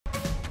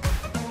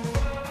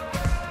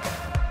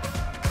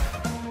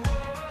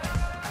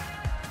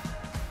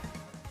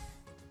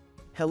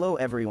Hello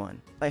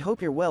everyone. I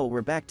hope you're well.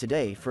 We're back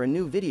today for a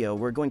new video.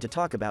 We're going to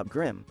talk about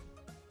Grimm,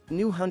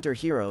 new hunter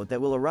hero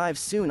that will arrive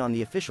soon on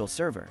the official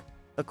server.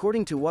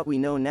 According to what we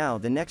know now,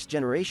 the next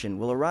generation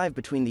will arrive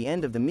between the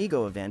end of the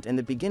Migo event and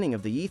the beginning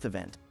of the Yeath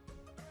event.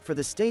 For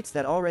the states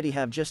that already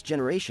have just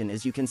generation,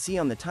 as you can see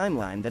on the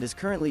timeline that is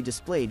currently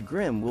displayed,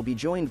 Grimm will be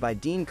joined by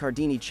Dean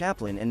Cardini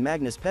Chaplin and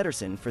Magnus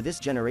Pedersen for this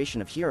generation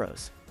of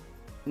heroes.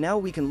 Now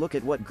we can look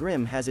at what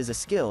Grimm has as a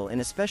skill and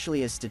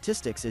especially as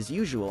statistics as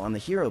usual on the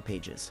hero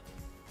pages.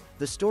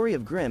 The story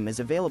of Grimm is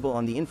available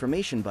on the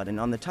information button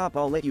on the top.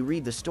 I'll let you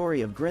read the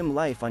story of Grimm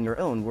life on your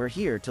own. We're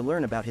here to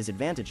learn about his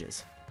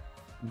advantages.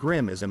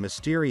 Grimm is a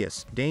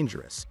mysterious,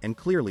 dangerous, and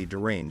clearly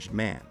deranged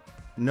man.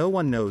 No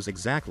one knows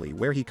exactly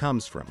where he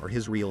comes from or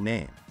his real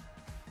name.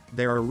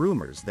 There are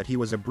rumors that he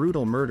was a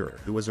brutal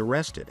murderer who was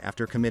arrested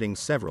after committing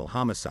several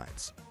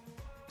homicides.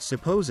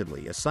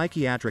 Supposedly, a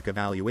psychiatric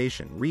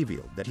evaluation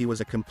revealed that he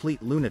was a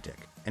complete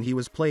lunatic, and he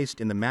was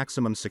placed in the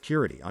maximum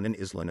security on an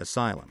Island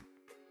asylum.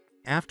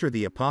 After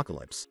the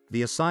apocalypse,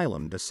 the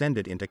asylum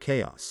descended into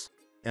chaos,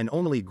 and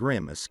only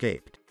Grimm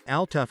escaped.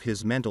 Although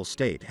his mental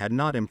state had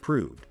not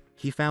improved,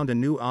 he found a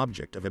new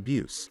object of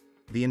abuse: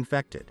 the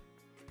infected.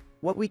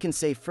 What we can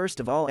say first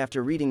of all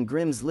after reading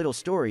Grimm's little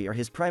story are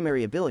his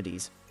primary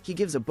abilities. He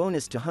gives a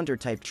bonus to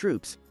hunter-type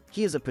troops.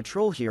 He is a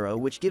patrol hero,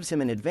 which gives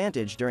him an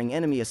advantage during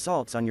enemy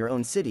assaults on your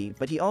own city,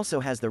 but he also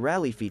has the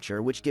rally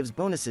feature, which gives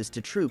bonuses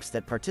to troops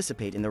that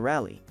participate in the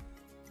rally.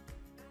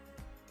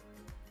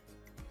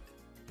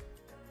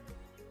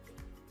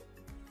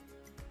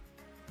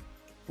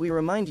 We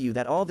remind you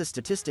that all the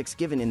statistics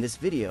given in this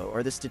video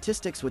are the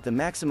statistics with the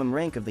maximum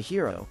rank of the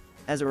hero.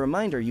 As a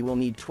reminder, you will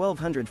need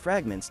 1200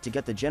 fragments to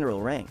get the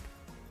general rank.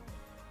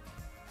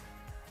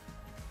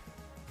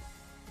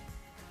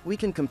 We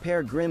can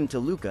compare Grimm to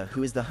Luca,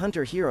 who is the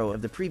hunter hero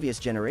of the previous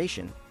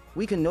generation.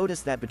 We can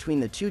notice that between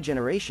the two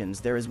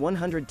generations there is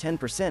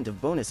 110% of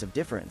bonus of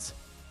difference.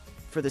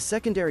 For the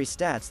secondary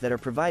stats that are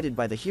provided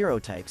by the hero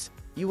types,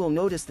 you will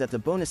notice that the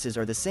bonuses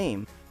are the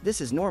same.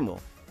 This is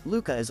normal.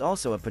 Luca is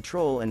also a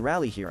patrol and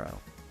rally hero.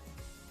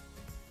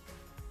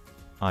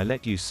 I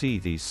let you see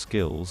these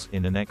skills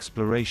in an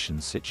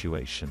exploration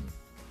situation.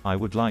 I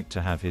would like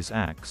to have his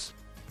axe.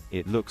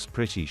 It looks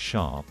pretty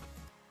sharp.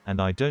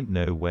 And I don't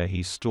know where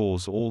he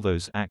stores all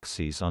those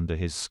axes under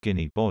his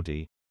skinny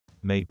body.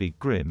 Maybe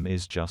Grimm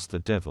is just the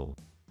devil.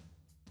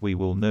 We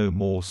will know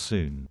more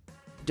soon.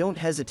 Don't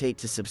hesitate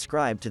to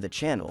subscribe to the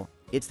channel.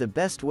 It's the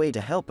best way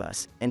to help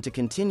us, and to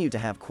continue to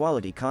have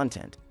quality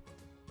content.